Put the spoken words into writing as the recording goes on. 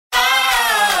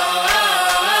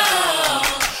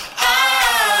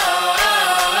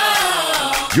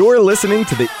You're listening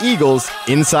to the Eagles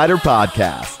Insider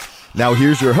Podcast. Now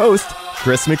here's your host,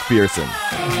 Chris McPherson.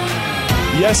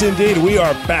 Yes, indeed. We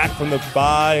are back from the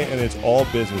bye, and it's all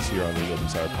business here on the Eagles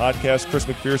Insider Podcast. Chris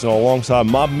McPherson alongside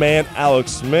my man,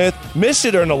 Alex Smith. Missed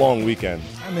you during the long weekend.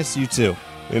 I miss you too.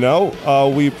 You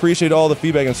know, we appreciate all the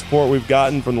feedback and support we've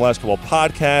gotten from the last couple of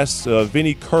podcasts.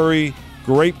 Vinny Curry,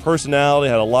 great personality.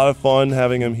 Had a lot of fun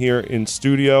having him here in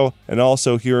studio, and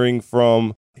also hearing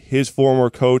from his former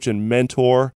coach and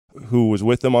mentor who was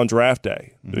with them on draft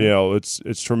day. Mm-hmm. You know,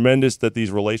 it's tremendous that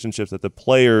these relationships that the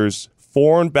players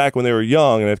formed back when they were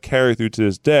young and have carried through to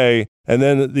this day. And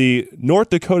then the North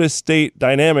Dakota State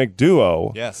dynamic duo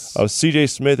of CJ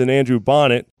Smith and Andrew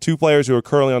Bonnet, two players who are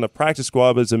currently on the practice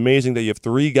squad, but it's amazing that you have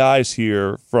three guys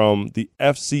here from the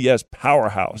FCS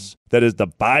powerhouse that is the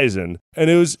Bison. And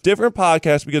it was different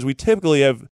podcasts because we typically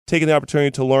have taken the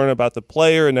opportunity to learn about the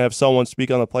player and have someone speak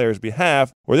on the player's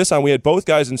behalf, where this time we had both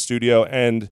guys in studio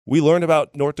and we learned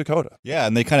about North Dakota. Yeah,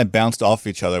 and they kind of bounced off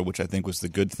each other, which I think was the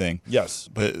good thing. Yes.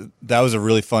 But that was a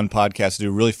really fun podcast to do,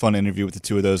 a really fun interview with the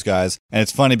two of those guys. And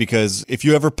it's funny because if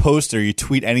you ever post or you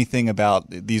tweet anything about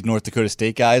these North Dakota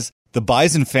State guys, the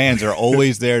Bison fans are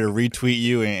always there to retweet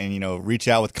you and you know, reach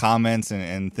out with comments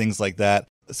and things like that.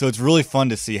 So it's really fun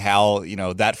to see how, you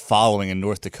know, that following in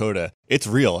North Dakota, it's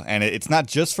real. And it's not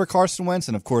just for Carson Wentz.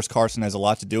 And, of course, Carson has a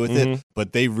lot to do with it.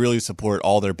 But they really support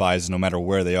all their Bisons no matter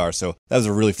where they are. So that was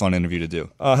a really fun interview to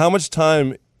do. How much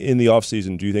time in the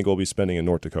offseason do you think we'll be spending in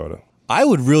North Dakota? I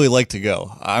would really like to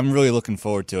go. I'm really looking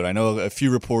forward to it. I know a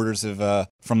few reporters have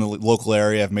from the local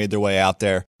area have made their way out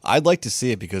there. I'd like to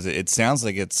see it because it sounds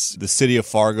like it's the city of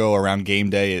Fargo around game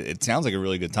day. It sounds like a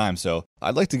really good time. So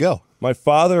I'd like to go. My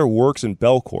father works in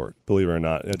Belcourt, believe it or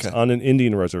not. It's on an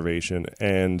Indian reservation,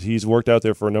 and he's worked out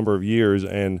there for a number of years,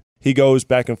 and he goes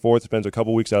back and forth, spends a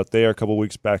couple weeks out there, a couple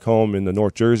weeks back home in the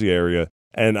North Jersey area,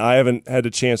 and I haven't had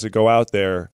a chance to go out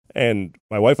there, and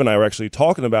my wife and I were actually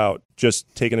talking about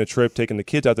just taking a trip, taking the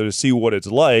kids out there to see what it's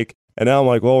like. And now I'm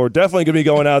like, well, we're definitely going to be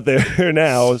going out there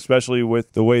now, especially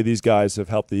with the way these guys have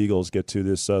helped the Eagles get to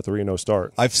this 3-0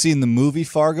 start. I've seen the movie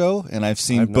Fargo, and I've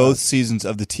seen both seasons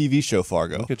of the TV show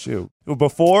Fargo. Look at you.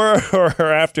 Before or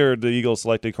after the Eagles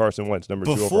selected Carson Wentz, number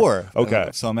 2 overall? Before. Okay.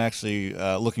 So I'm actually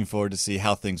looking forward to see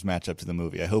how things match up to the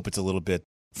movie. I hope it's a little bit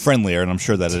friendlier, and I'm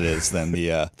sure that it is, than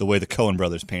the way the Coen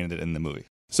brothers painted it in the movie.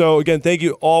 So, again, thank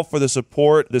you all for the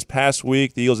support. This past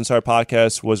week, the Eagles Insider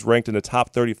Podcast was ranked in the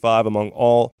top 35 among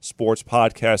all sports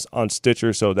podcasts on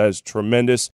Stitcher, so that is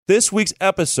tremendous. This week's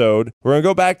episode, we're going to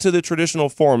go back to the traditional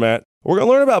format. We're going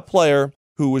to learn about a player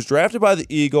who was drafted by the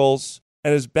Eagles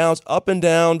and has bounced up and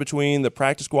down between the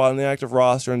practice squad and the active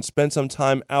roster and spent some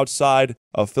time outside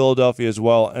of Philadelphia as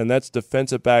well, and that's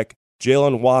defensive back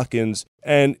Jaylen Watkins.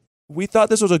 And we thought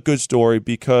this was a good story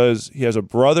because he has a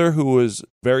brother who was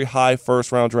very high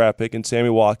first-round draft pick in Sammy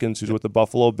Watkins, who's with the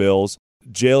Buffalo Bills.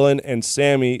 Jaylen and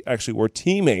Sammy actually were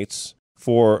teammates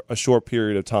for a short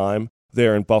period of time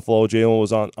there in Buffalo. Jaylen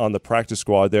was on the practice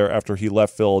squad there after he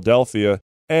left Philadelphia.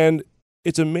 And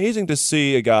it's amazing to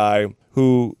see a guy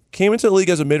who came into the league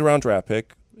as a mid-round draft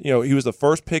pick. You know, he was the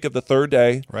first pick of the third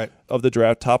day of the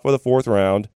draft, top of the fourth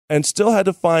round, and still had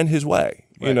to find his way.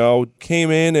 Right. You know,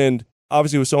 came in and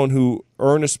obviously was someone who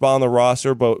earned a spot on the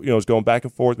roster, but, you know, was going back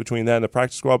and forth between that and the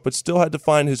practice squad, but still had to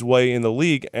find his way in the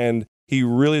league. And he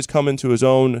really has come into his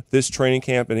own this training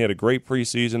camp, and he had a great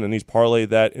preseason, and he's parlayed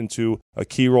that into a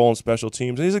key role in special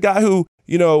teams. And he's a guy who,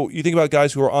 you know, you think about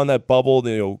guys who are on that bubble,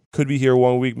 you know, could be here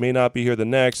one week, may not be here the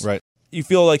next. Right. You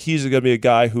feel like he's going to be a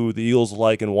guy who the Eagles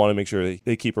like and want to make sure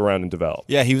they keep around and develop.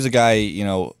 Yeah, he was a guy, you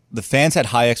know, the fans had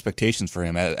high expectations for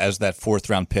him as that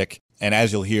fourth-round pick. And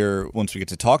as you'll hear once we get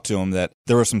to talk to him, that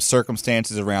there were some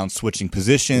circumstances around switching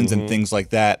positions and things like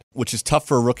that, which is tough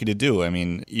for a rookie to do. I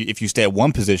mean, if you stay at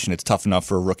one position, it's tough enough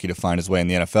for a rookie to find his way in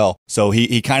the NFL. So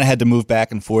he kind of had to move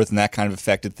back and forth, and that kind of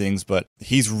affected things. But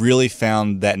he's really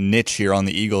found that niche here on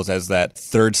the Eagles as that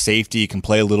third safety. He can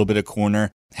play a little bit of corner.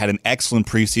 Had an excellent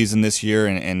preseason this year,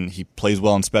 and he plays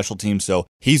well on special teams. So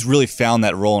he's really found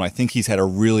that role, and I think he's had a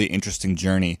really interesting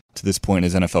journey to this point in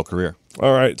his NFL career.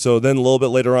 All right, so then a little bit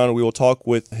later on, we will talk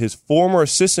with his former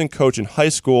assistant coach in high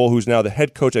school, who's now the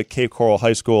head coach at Cape Coral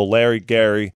High School, Larry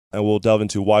Gary, and we'll delve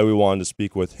into why we wanted to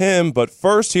speak with him. But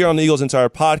first, here on the Eagles Insider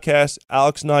Podcast,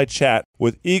 Alex and I chat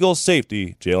with Eagles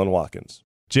safety Jaylen Watkins.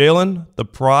 Jaylen, the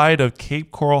pride of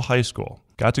Cape Coral High School,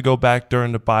 got to go back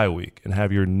during the bye week and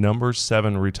have your number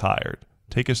 7 retired.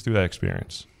 Take us through that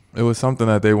experience. It was something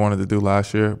that they wanted to do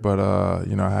last year, but I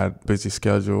had a busy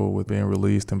schedule with being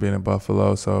released and being in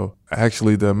Buffalo. So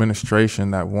actually the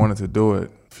administration that wanted to do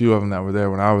it A few of them that were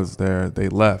there when I was there, they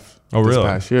left. Oh, this really?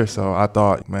 past year. So I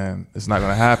thought, man, it's not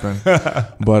going to happen.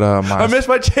 But I missed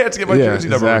my chance to get my jersey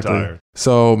number retired.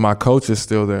 So my coach is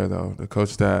still there, though. The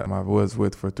coach that I was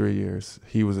with for 3 years.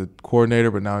 He was a coordinator,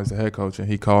 but now he's the head coach. And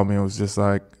he called me and was just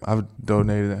like, I've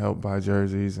donated and helped buy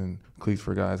jerseys and cleats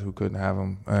for guys who couldn't have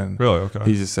them. And Really? Okay.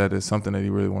 he just said it's something that he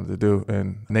really wanted to do.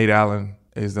 And Nate Allen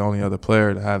is the only other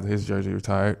player to have his jersey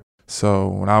retired. So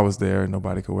when I was there,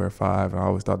 nobody could wear 5. And I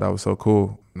always thought that was so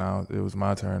cool. Now it was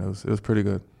my turn. It was pretty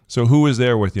good. So who was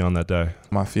there with you on that day?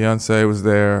 My fiance was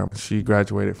there. She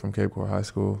graduated from Cape Coral High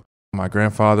School. My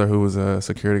grandfather, who was a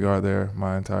security guard there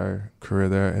my entire career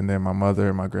there, and then my mother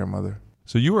and my grandmother.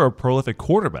 So you were a prolific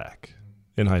quarterback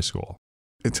in high school.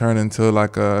 It turned into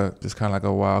just kind of like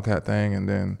a wildcat thing, and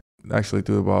then actually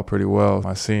threw the ball pretty well.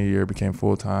 My senior year became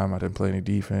full-time. I didn't play any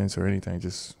defense or anything,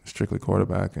 just strictly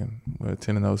quarterback, and we had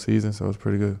 10 in those seasons, so it was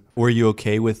pretty good. Were you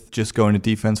okay with just going to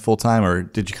defense full-time, or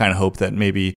did you kind of hope that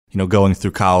maybe, going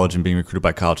through college and being recruited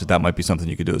by college, that might be something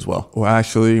you could do as well? Well,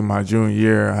 actually, my junior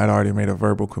year, I had already made a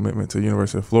verbal commitment to the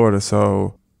University of Florida,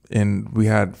 and we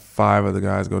had 5 of the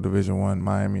guys go Division I,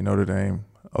 Miami, Notre Dame,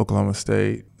 Oklahoma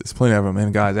State. There's plenty of them,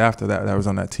 and guys after that was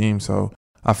on that team, so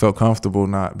I felt comfortable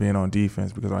not being on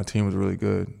defense because my team was really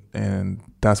good, and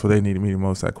that's what they needed me the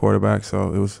most at quarterback.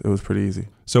 So it was pretty easy.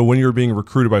 So when you were being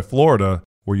recruited by Florida,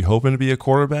 were you hoping to be a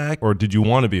quarterback, or did you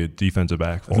want to be a defensive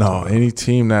back? No, any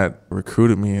team that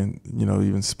recruited me and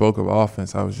even spoke of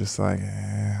offense, I was just like,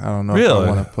 I don't know if I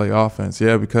want to play offense.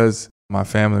 Yeah, because my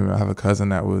family, I have a cousin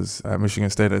that was at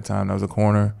Michigan State at the time. That was a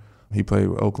corner. He played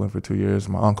with Oakland for 2 years.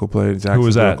 My uncle played at Jacksonville. Who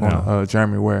was that corner, now?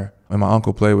 Jeremy Ware. And my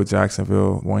uncle played with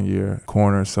Jacksonville 1 year,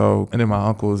 corner. So, and then my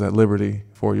uncle was at Liberty,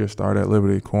 4-year start at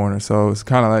Liberty, corner. So it's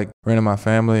kind of like ran in my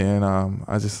family, and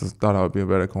I just thought I would be a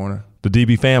better corner. The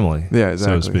DB family, yeah,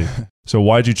 exactly. So to speak. So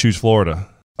why'd you choose Florida?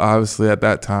 Obviously, at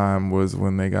that time was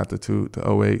when they got the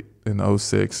 08 and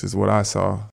 06 is what I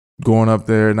saw. Going up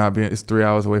there, it's 3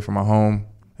 hours away from my home.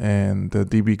 And the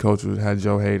DB coach had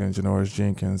Joe Hayden, Janoris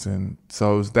Jenkins. And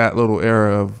so it was that little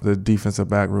era of the defensive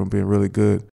back room being really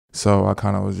good. So I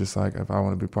kind of was just like, if I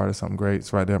want to be part of something great,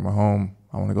 it's right there at my home.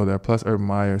 I want to go there. Plus Urban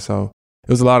Meyer. So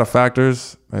it was a lot of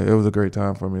factors. It was a great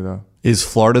time for me, though. Is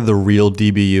Florida the real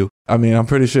DBU? I mean, I'm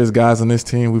pretty sure there's guys on this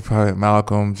team. We probably had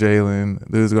Malcolm, Jalen.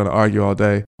 Dude's going to argue all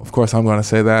day. Of course, I'm going to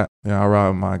say that. I ride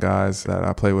with my guys that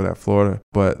I play with at Florida.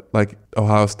 But like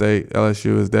Ohio State,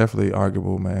 LSU is definitely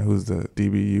arguable, man. Who's the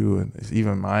DBU? And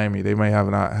even Miami, they may have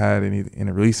not had any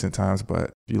in recent times,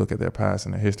 but if you look at their past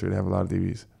and their history, they have a lot of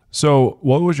DBs. So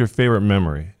what was your favorite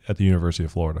memory at the University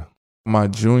of Florida? My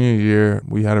junior year,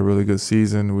 we had a really good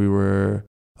season. We were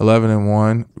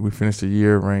 11-1. We finished the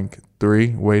year ranked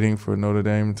 3, waiting for Notre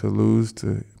Dame to lose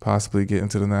to possibly get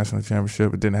into the national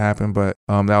championship. It didn't happen, but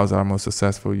that was our most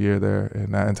successful year there,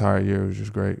 and that entire year was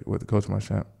just great with Coach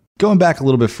Marchant. Going back a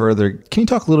little bit further, can you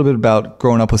talk a little bit about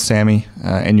growing up with Sammy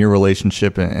and your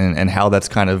relationship and how that's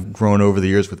kind of grown over the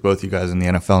years with both you guys in the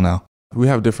NFL now? We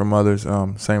have different mothers,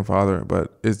 same father,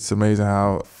 but it's amazing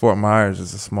how Fort Myers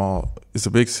is it's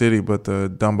a big city, but the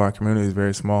Dunbar community is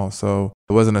very small. So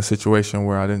it wasn't a situation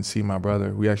where I didn't see my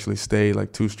brother. We actually stayed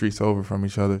like 2 streets over from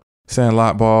each other. Sand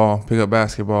lot ball, pick up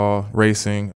basketball,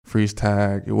 racing, freeze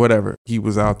tag, whatever. He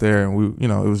was out there, and it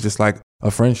was just like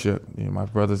a friendship. My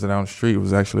brothers down the street. It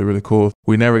was actually really cool.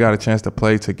 We never got a chance to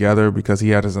play together because he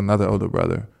had another older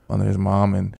brother under his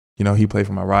mom, and he played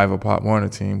for my rival Pop Warner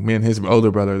team. Me and his older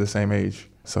brother are the same age.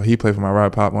 So he played for my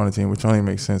rival Pop Warner team, which only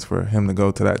makes sense for him to go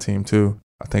to that team too.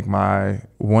 I think my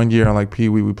 1 year on Pee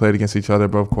Wee, we played against each other,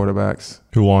 both quarterbacks.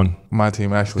 Who won? My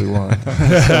team actually won.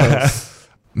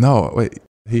 No, wait.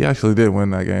 He actually did win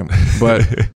that game.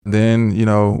 But then, we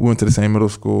went to the same middle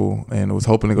school and was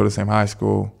hoping to go to the same high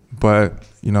school. But,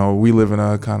 we live in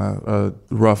a kind of a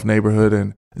rough neighborhood,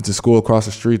 and it's a school across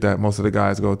the street that most of the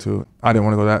guys go to. I didn't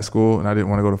want to go to that school, and I didn't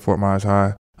want to go to Fort Myers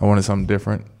High. I wanted something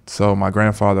different. So my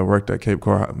grandfather worked at Cape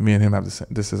Coral. Me and him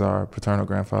this is our paternal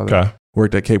grandfather. Okay.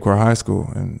 Worked at Cape Coral High School,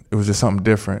 and it was just something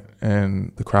different.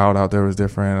 And the crowd out there was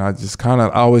different. And I just I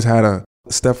always had a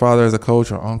stepfather as a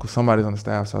coach or uncle, somebody's on the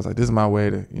staff. So I was like, this is my way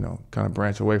to, kind of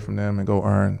branch away from them and go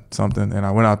earn something. And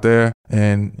I went out there,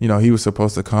 and, he was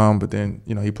supposed to come, but then,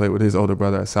 he played with his older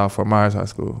brother at South Fort Myers High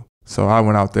School. So I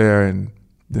went out there and,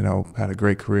 had a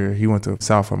great career. He went to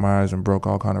South Fort Myers and broke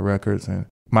all kind of records. And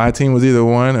my team was either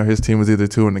 1 or his team was either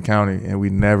 2 in the county, and we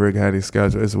never had a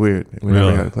schedule. It's weird. We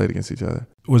never had to play against each other.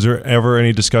 Was there ever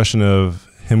any discussion of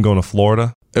him going to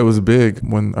Florida? It was big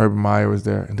when Urban Meyer was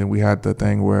there, and then we had the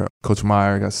thing where Coach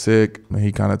Meyer got sick, and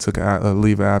he kind of took a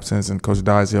leave of absence, and Coach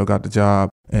Dizio got the job.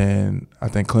 And I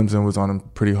think Clemson was on him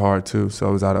pretty hard too. So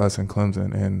it was out of us and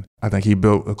Clemson. And I think he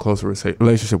built a closer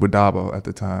relationship with Dabo at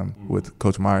the time, with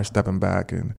Coach Myers stepping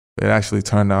back. And it actually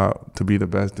turned out to be the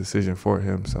best decision for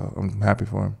him. So I'm happy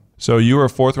for him. So you were a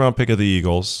 4th-round pick of the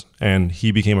Eagles, and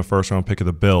he became a 1st-round pick of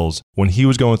the Bills. When he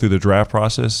was going through the draft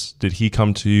process, did he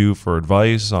come to you for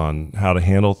advice on how to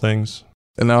handle things?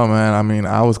 No, man. I mean,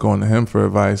 I was going to him for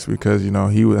advice because, you know,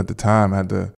 he at the time had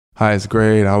the highest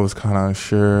grade. I was kind of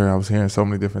unsure. I was hearing so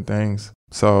many different things.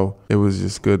 So it was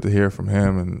just good to hear from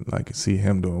him and like see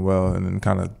him doing well, and then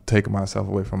kind of taking myself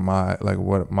away from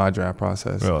my draft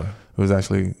process. Really? It was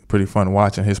actually pretty fun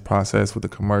watching his process with the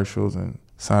commercials and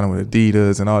signing with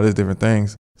Adidas and all these different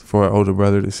things. For an older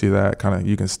brother to see that, kind of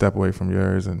you can step away from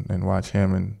yours and watch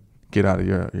him and get out of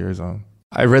your zone.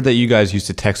 I read that you guys used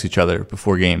to text each other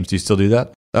before games. Do you still do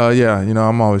that? Yeah, you know,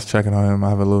 I'm always checking on him. I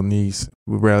have a little niece.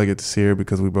 We rarely get to see her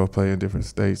because we both play in different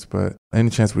states, but any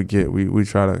chance we get, we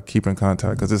try to keep in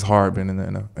contact because it's hard being in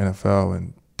the NFL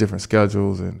and different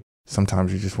schedules, and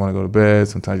sometimes you just want to go to bed,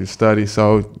 sometimes you study.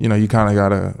 So, you know, you kind of got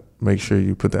to make sure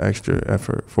you put the extra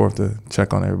effort forth to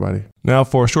check on everybody. Now,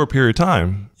 for a short period of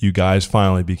time, you guys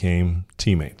finally became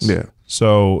teammates. Yeah.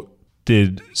 So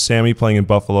did Sammy playing in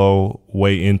Buffalo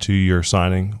weigh into your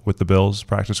signing with the Bills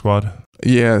practice squad?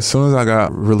 Yeah, as soon as I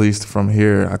got released from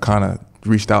here, I kind of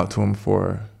reached out to him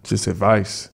for just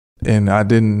advice. And I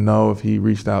didn't know if he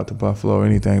reached out to Buffalo or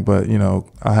anything, but, you know,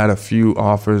 I had a few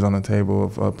offers on the table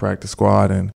of a practice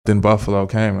squad, and then Buffalo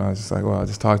came, and I was just like, well, I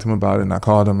just talked to him about it, and I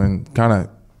called him and kind of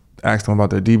asked him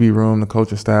about their DB room, the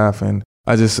coaching staff, and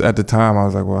I just, at the time, I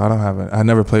was like, well, I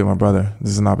never played with my brother.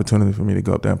 This is an opportunity for me to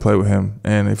go up there and play with him.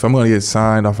 And if I'm going to get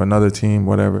signed off another team,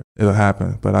 whatever, it'll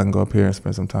happen. But I can go up here and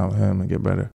spend some time with him and get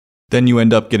better. Then you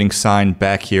end up getting signed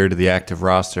back here to the active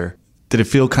roster. Did it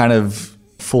feel kind of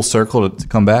full circle to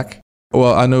come back?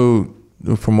 Well, I knew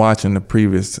from watching the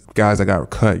previous guys that got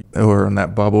cut, they were in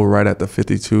that bubble right at the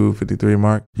 52, 53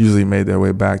 mark, usually made their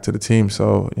way back to the team.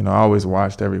 So, you know, I always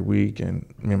watched every week, and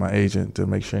me and my agent, to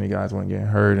make sure any guys weren't getting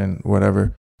hurt and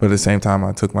whatever. But at the same time,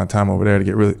 I took my time over there to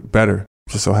get really better.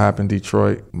 Just so happened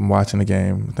Detroit, I'm watching the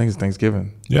game. I think it's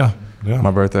Thanksgiving. Yeah.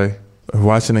 My birthday.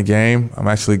 Watching the game, I'm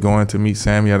actually going to meet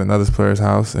Sammy at another player's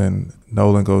house, and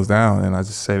Nolan goes down, and I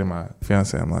just say to my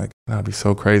fiance, I'm like, that'd be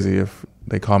so crazy if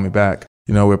they call me back.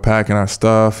 You know, we're packing our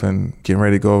stuff and getting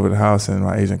ready to go over to the house, and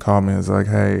my agent called me and was like,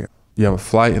 hey, you have a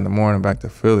flight in the morning back to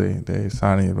Philly. They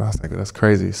signed you. I was like, that's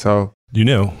crazy. So you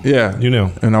knew. Yeah. You knew.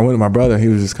 And I went to my brother. He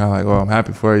was just kind of like, well, I'm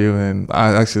happy for you. And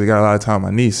I actually got a lot of time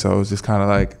with my niece, so it was just kind of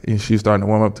like, she was starting to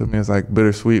warm up to me. It's like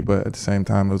bittersweet, but at the same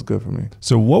time, it was good for me.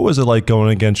 So what was it like going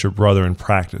against your brother in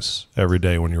practice every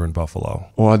day when you were in Buffalo?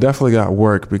 Well, I definitely got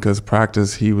work because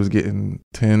practice, he was getting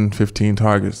 10, 15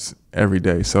 targets every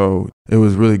day. So it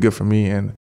was really good for me.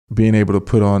 And being able to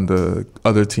put on the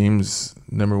other team's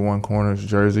number one corner's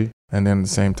jersey. And then at the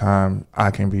same time,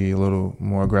 I can be a little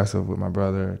more aggressive with my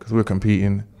brother because we're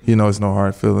competing. He knows no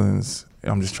hard feelings.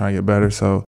 I'm just trying to get better.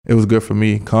 So it was good for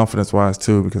me, confidence-wise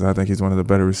too, because I think he's one of the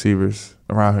better receivers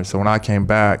around here. So when I came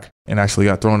back and actually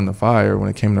got thrown in the fire, when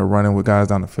it came to running with guys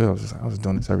down the field, I was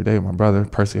doing this every day with my brother,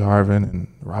 Percy Harvin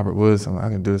and Robert Woods. I'm like, I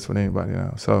can do this with anybody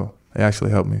now. So it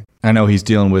actually helped me. I know he's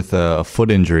dealing with a foot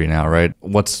injury now, right?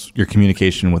 What's your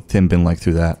communication with him been like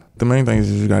through that? The main thing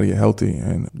is you got to get healthy,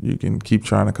 and you can keep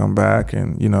trying to come back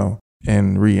and, you know,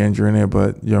 and re-injuring it,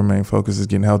 but your main focus is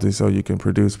getting healthy so you can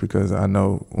produce, because I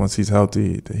know once he's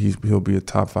healthy, he'll be a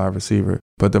top 5 receiver.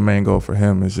 But the main goal for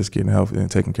him is just getting healthy and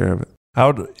taking care of it.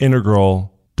 How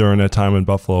integral during that time in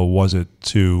Buffalo was it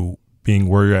to being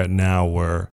where you're at now,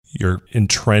 where you're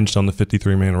entrenched on the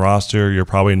 53-man roster? You're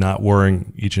probably not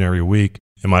worrying each and every week,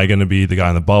 am I going to be the guy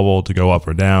in the bubble to go up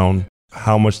or down?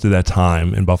 How much did that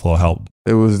time in Buffalo help?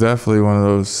 It was definitely one of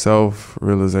those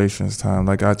self-realizations time.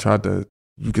 Like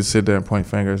you could sit there and point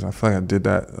fingers. I feel like I did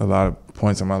that a lot of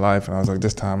points in my life. And I was like,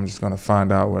 this time I'm just going to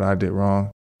find out what I did wrong.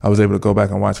 I was able to go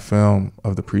back and watch film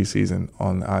of the preseason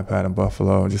on the iPad in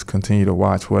Buffalo and just continue to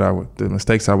watch the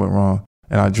mistakes I went wrong.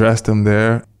 And I addressed them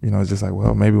there. You know, it's just like,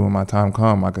 well, maybe when my time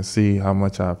comes, I can see how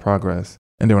much I progressed.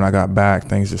 And then when I got back,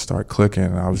 things just started clicking.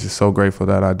 And I was just so grateful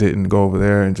that I didn't go over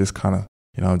there and just kind of,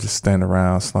 you know, just stand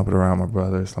around, slumping around my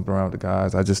brother, slumping around with the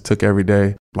guys. I just took every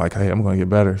day like, hey, I'm going to get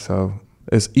better. So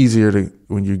it's easier to,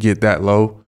 when you get that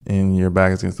low and your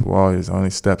back is against the wall, there's only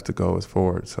steps to go is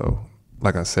forward. So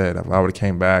like I said, if I would have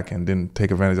came back and didn't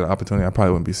take advantage of the opportunity, I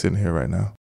probably wouldn't be sitting here right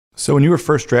now. So when you were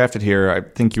first drafted here, I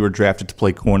think you were drafted to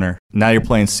play corner. Now you're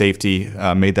playing safety,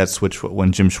 made that switch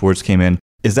when Jim Schwartz came in.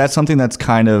 Is that something that's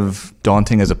kind of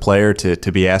daunting as a player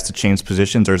to be asked to change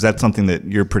positions, or is that something that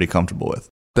you're pretty comfortable with?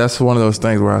 That's one of those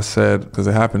things where I said, because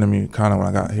it happened to me kind of when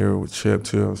I got here with Chip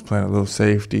too. I was playing a little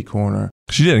safety corner.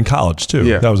 She did in college too.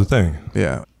 Yeah. That was the thing.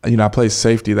 Yeah. I played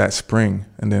safety that spring,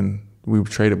 and then we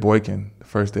traded Boykin the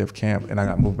first day of camp, and I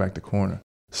got moved back to corner.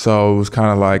 So it was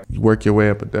kind of like you work your way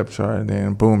up a depth chart, and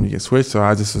then boom, you get switched. So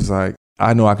I just was like,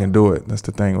 I know I can do it. That's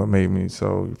the thing what made me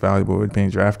so valuable with being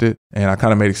drafted. And I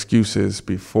kind of made excuses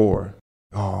before.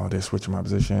 Oh, they're switching my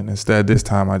position. Instead, this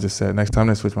time I just said, next time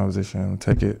they switch my position, I'll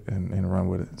take it and run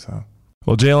with it. So.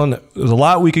 Well, Jalen, there's a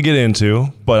lot we could get into,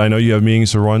 but I know you have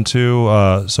meetings to run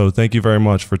to. So thank you very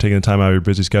much for taking the time out of your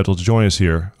busy schedule to join us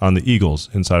here on the Eagles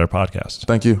Insider Podcast.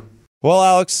 Thank you. Well,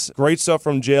 Alex, great stuff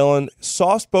from Jalen.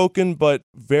 Soft-spoken, but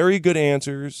very good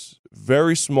answers,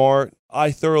 very smart.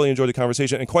 I thoroughly enjoyed the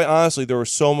conversation. And quite honestly, there were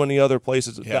so many other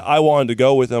places that I wanted to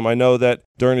go with him. I know that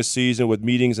during the season with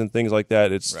meetings and things like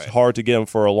that, it's hard to get him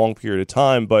for a long period of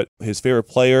time. But his favorite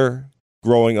player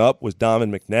growing up was Donovan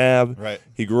McNabb. Right.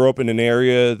 He grew up in an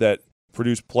area that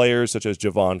produced players such as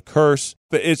Javon Curse.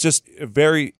 But it's just a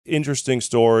very interesting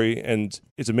story, and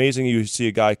it's amazing you see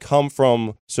a guy come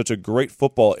from such a great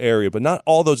football area, but not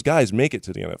all those guys make it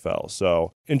to the NFL.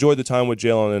 So enjoyed the time with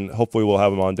Jalen, and hopefully we'll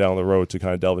have him on down the road to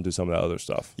kind of delve into some of that other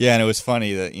stuff. Yeah, and it was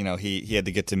funny that, he had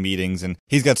to get to meetings, and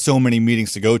he's got so many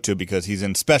meetings to go to because he's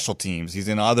in special teams, he's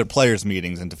in other players'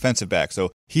 meetings and defensive back.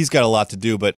 So he's got a lot to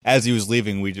do. But as he was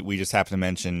leaving, we just happened to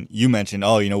mention, we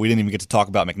didn't even get to talk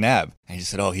about McNabb. And he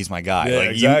just said, oh, he's my guy. Yeah,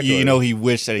 exactly. He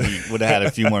wished that he would have had a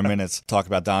few more minutes to talk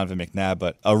about Donovan McNabb,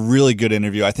 but a really good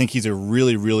interview. I think he's a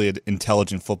really, really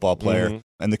intelligent football player. Mm-hmm.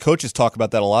 And the coaches talk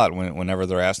about that a lot whenever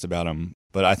they're asked about him.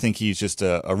 But I think he's just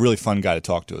a really fun guy to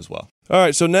talk to as well. All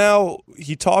right, so now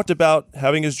he talked about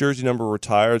having his jersey number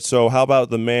retired. So how about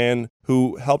the man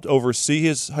who helped oversee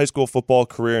his high school football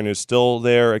career and is still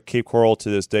there at Cape Coral to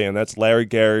this day, and that's Larry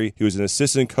Gary. He was an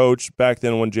assistant coach back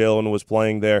then when Jalen was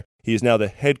playing there. He is now the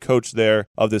head coach there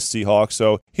of the Seahawks.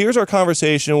 So here's our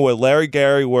conversation with Larry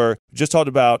Gary, where we just talked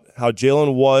about how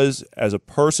Jalen was as a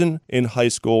person in high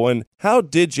school and how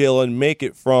did Jalen make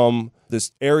it from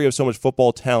this area of so much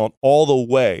football talent all the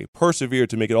way, persevere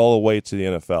to make it all the way to the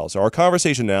NFL. So our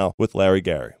conversation now with Larry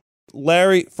Gary.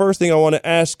 Larry, first thing I want to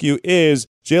ask you is,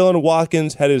 Jalen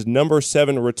Watkins had his number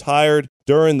 7 retired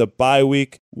during the bye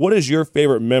week. What is your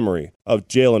favorite memory of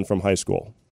Jalen from high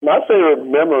school? My favorite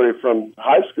memory from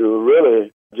high school,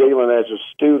 really, Jalen as a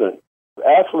student.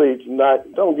 Athletes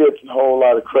don't get a whole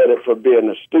lot of credit for being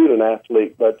a student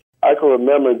athlete, but I can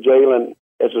remember Jalen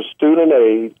as a student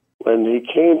aide when he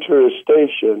came to his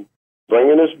station,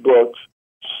 bringing his books,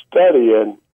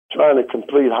 studying, trying to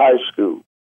complete high school.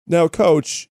 Now,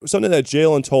 Coach, something that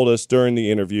Jalen told us during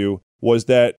the interview was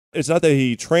that it's not that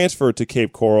he transferred to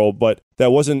Cape Coral, but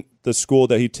that wasn't the school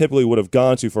that he typically would have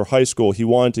gone to for high school. He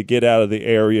wanted to get out of the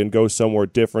area and go somewhere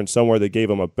different, somewhere that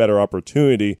gave him a better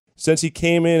opportunity. Since he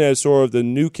came in as sort of the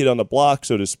new kid on the block,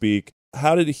 so to speak,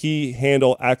 how did he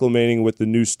handle acclimating with the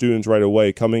new students right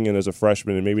away, coming in as a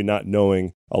freshman and maybe not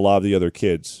knowing a lot of the other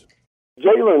kids?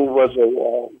 Jalen was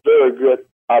a very good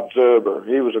observer.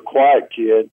 He was a quiet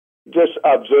kid, just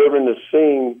observing the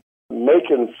scene,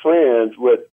 making friends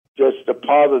with just the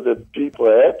positive people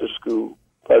at the school.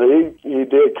 But he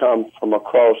did come from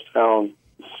across town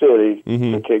city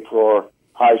to Cape Coral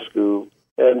High School,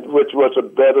 and which was a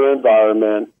better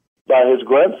environment. By his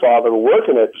grandfather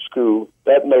working at the school,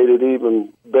 that made it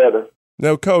even better.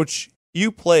 Now, Coach,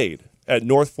 you played at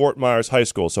North Fort Myers High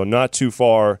School, so not too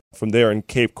far from there in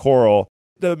Cape Coral.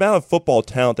 The amount of football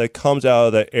talent that comes out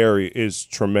of that area is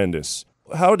tremendous.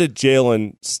 How did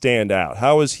Jalen stand out?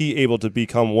 How was he able to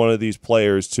become one of these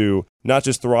players to not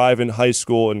just thrive in high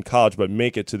school and college, but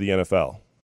make it to the NFL?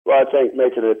 Well, I think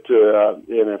making it to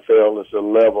the NFL is a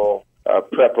level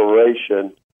of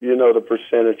preparation. The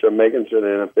percentage of making to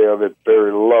the NFL is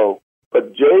very low.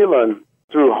 But Jalen,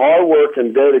 through hard work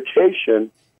and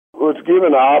dedication, was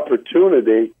given an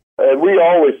opportunity, and we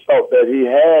always thought that he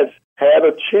has had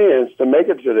a chance to make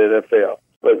it to the NFL.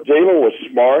 But Jalen was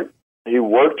smart. He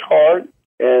worked hard.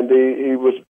 And he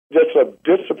was just a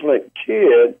disciplined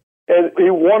kid, and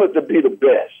he wanted to be the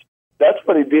best. That's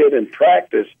what he did in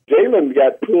practice. Jalen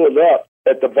got pulled up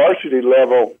at the varsity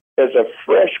level as a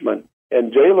freshman,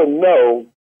 and Jalen knew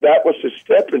that was his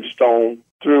stepping stone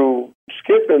through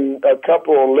skipping a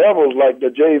couple of levels like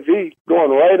the JV, going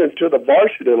right into the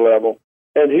varsity level.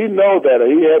 And he knew that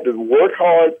he had to work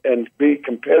hard and be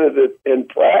competitive in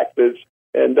practice,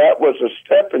 and that was a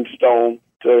stepping stone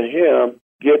to him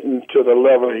getting to the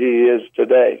level he is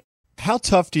today. How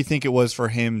tough do you think it was for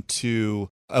him to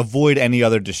avoid any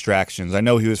other distractions. I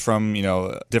know he was from,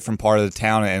 a different part of the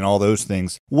town and all those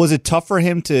things. Was it tough for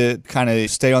him to kind of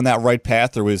stay on that right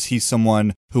path, or was he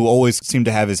someone who always seemed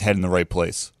to have his head in the right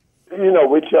place?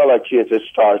 We tell our kids it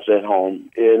starts at home,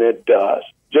 and it does.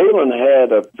 Jalen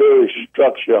had a very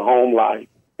structured home life,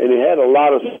 and he had a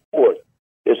lot of support.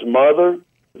 His mother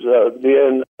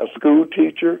being a school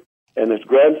teacher, and his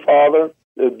grandfather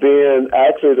being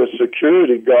actually the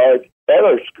security guard at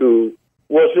our school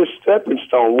was his stepping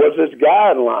stone, was his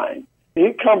guideline.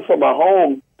 He come from a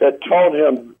home that taught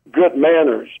him good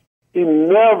manners. He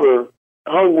never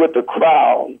hung with the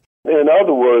crowd. In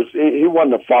other words, he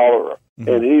wasn't a follower,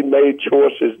 and he made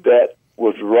choices that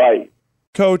was right.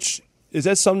 Coach, is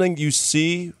that something you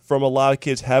see from a lot of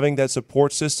kids having that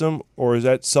support system, or is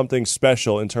that something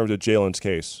special in terms of Jalen's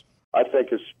case? I think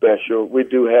it's special. We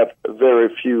do have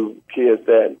very few kids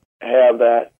that have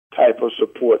that type of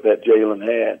support that Jalen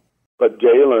had. But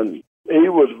Jalen, he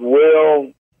was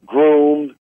well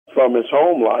groomed from his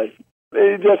home life.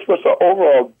 He just was an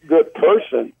overall good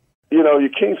person. You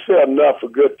can't say enough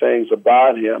of good things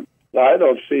about him. Now, I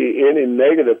don't see any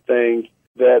negative things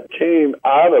that came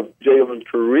out of Jalen's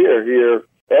career here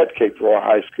at Cape Floral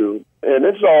High School. And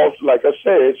it's all, like I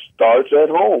said, it starts at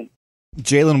home.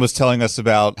 Jalen was telling us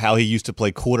about how he used to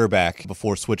play quarterback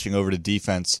before switching over to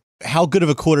defense. How good of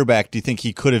a quarterback do you think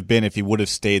he could have been if he would have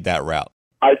stayed that route?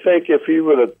 I think if he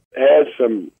would have had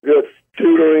some good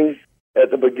tutoring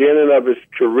at the beginning of his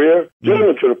career,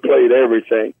 Jalen could have played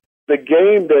everything. The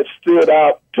game that stood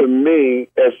out to me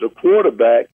as the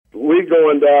quarterback, we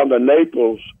going down to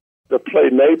Naples to play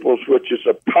Naples, which is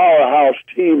a powerhouse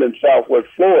team in Southwest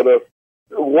Florida.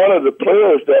 One of the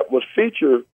players that was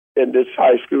featured in this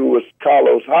high school was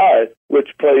Carlos Hyde, which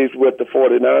plays with the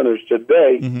 49ers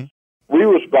today. We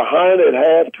was behind at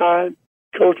halftime.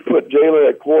 Coach put Jalen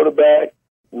at quarterback.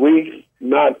 We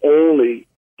not only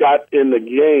got in the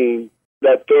game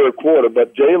that third quarter,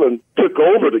 but Jalen took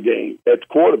over the game at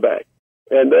quarterback.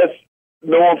 And that's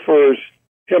known for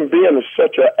him being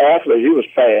such an athlete. He was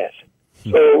fast.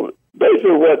 So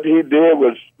basically what he did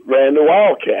was ran the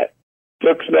Wildcat,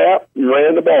 took snap, and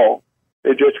ran the ball.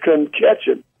 They just couldn't catch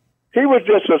him. He was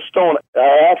just a stone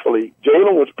athlete.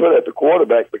 Jalen was put at the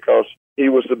quarterback because he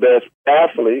was the best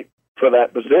athlete for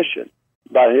that position.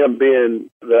 By him being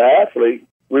the athlete,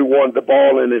 we wanted the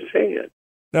ball in his hand.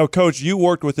 Now, Coach, you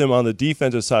worked with him on the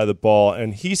defensive side of the ball,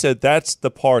 and he said that's the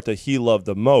part that he loved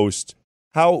the most.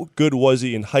 How good was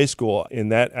he in high school in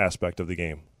that aspect of the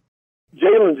game?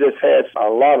 Jalen just had a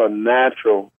lot of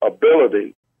natural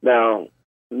ability. Now,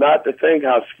 not to think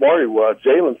how smart he was,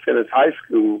 Jalen finished high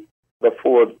school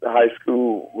before the high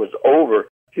school was over.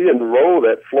 He enrolled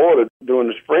at Florida during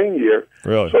the spring year.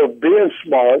 Really? So being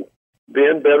smart,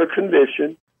 being better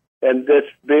conditioned, and just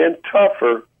being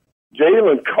tougher,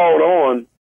 Jalen caught on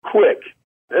quick.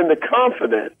 And the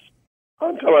confidence.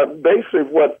 I'm talking about basically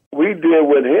what we did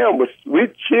with him was we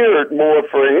cheered more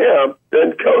for him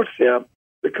than coached him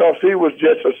because he was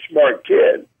just a smart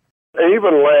kid. And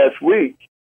even last week,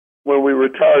 when we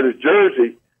retired his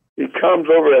jersey, he comes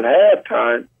over at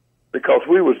halftime because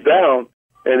we was down,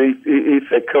 and he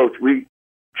said, Coach, we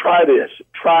try this,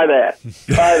 try that,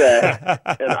 try that.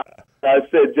 And I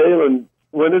said, Jalen,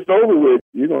 when it's over with,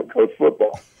 you're going to coach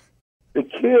football. The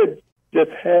kid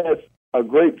just has a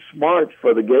great smart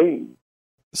for the game.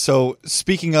 So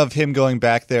speaking of him going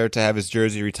back there to have his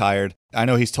jersey retired, I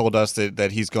know he's told us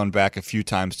that he's gone back a few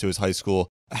times to his high school.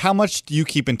 How much do you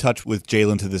keep in touch with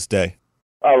Jalen to this day?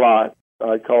 A lot.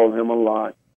 I call him a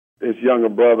lot. His younger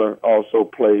brother also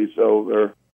plays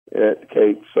over at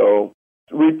Cape, so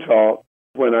we talk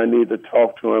when I need to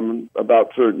talk to him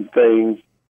about certain things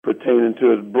pertaining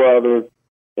to his brother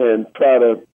and try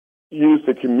to use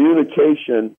the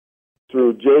communication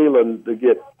through Jalen to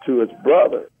get to his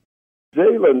brother.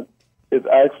 Jalen is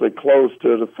actually close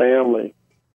to the family,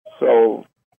 so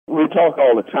we talk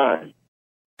all the time.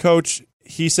 Coach,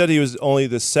 he said he was only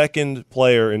the second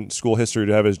player in school history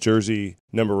to have his jersey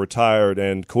number retired,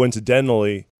 and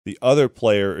coincidentally, the other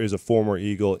player is a former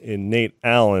Eagle in Nate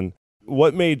Allen.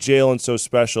 What made Jalen so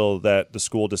special that the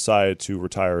school decided to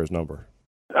retire his number?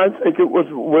 I think it was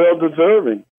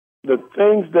well-deserving. The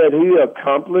things that he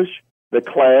accomplished, the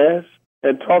class,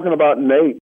 and talking about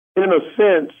Nate, in a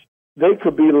sense, they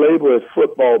could be labeled as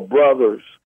football brothers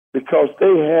because they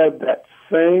have that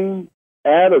same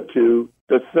attitude,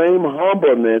 the same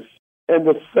humbleness, and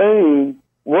the same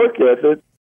work ethic.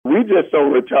 We just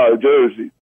don't retire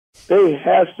jerseys. There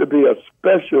has to be a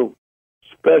special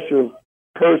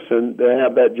person to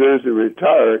have that jersey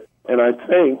retired. And I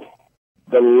think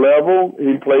the level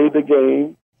he played the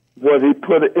game, what he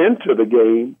put into the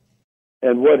game,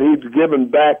 and what he's given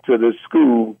back to the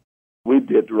school, we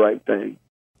did the right thing.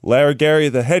 Larry Gary,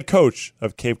 the head coach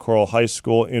of Cape Coral High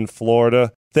School in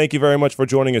Florida. Thank you very much for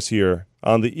joining us here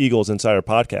on the Eagles Insider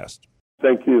Podcast.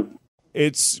 Thank you.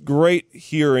 It's great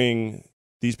hearing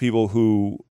these people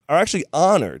who are actually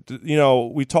honored. You know,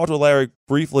 we talked with Larry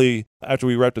briefly after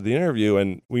we wrapped up the interview,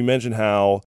 and we mentioned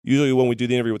how usually when we do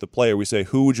the interview with the player, we say,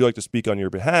 who would you like to speak on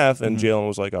your behalf? And Jalen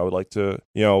was like, I would like to,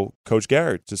 Coach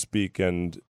Garrett to speak.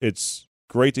 And it's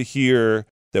great to hear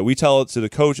that we tell it to the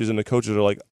coaches, and the coaches are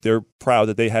like, they're proud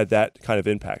that they had that kind of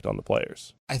impact on the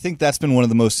players. I think that's been one of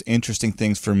the most interesting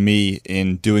things for me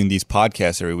in doing these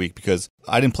podcasts every week, because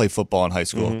I didn't play football in high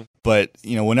school. But,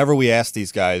 whenever we ask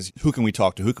these guys, who can we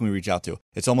talk to? Who can we reach out to?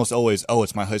 It's almost always,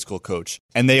 it's my high school coach.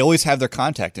 And they always have their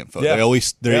contact info. Yeah. They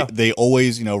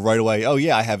always, right away,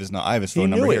 I have his phone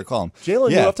number here, call him. Jalen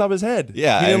knew off the top of his head.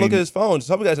 Yeah. He didn't look at his phone.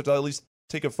 Some guys have to at least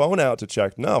take a phone out to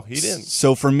check. No, he didn't.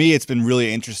 So for me, it's been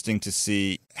really interesting to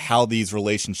see how these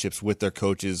relationships with their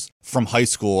coaches from high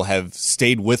school have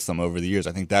stayed with them over the years.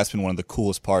 I think that's been one of the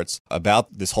coolest parts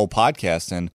about this whole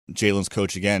podcast. And Jalen's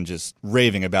coach, again, just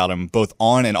raving about him both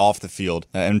on and off the field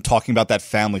and talking about that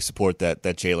family support that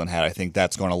Jalen had. I think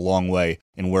that's gone a long way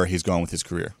in where he's going with his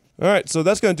career. All right, so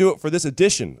that's going to do it for this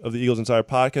edition of the Eagles Insider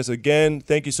Podcast. Again,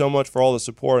 thank you so much for all the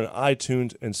support on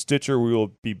iTunes and Stitcher. We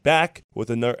will be back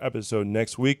with another episode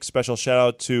next week. Special shout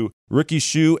out to Ricky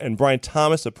Shue and Brian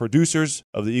Thomas, the producers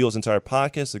of the Eagles Insider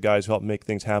Podcast, the guys who help make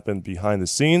things happen behind the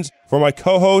scenes. For my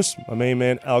co-host, my main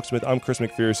man, Alex Smith, I'm Chris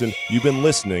McPherson. You've been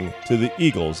listening to the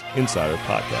Eagles Insider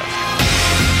Podcast.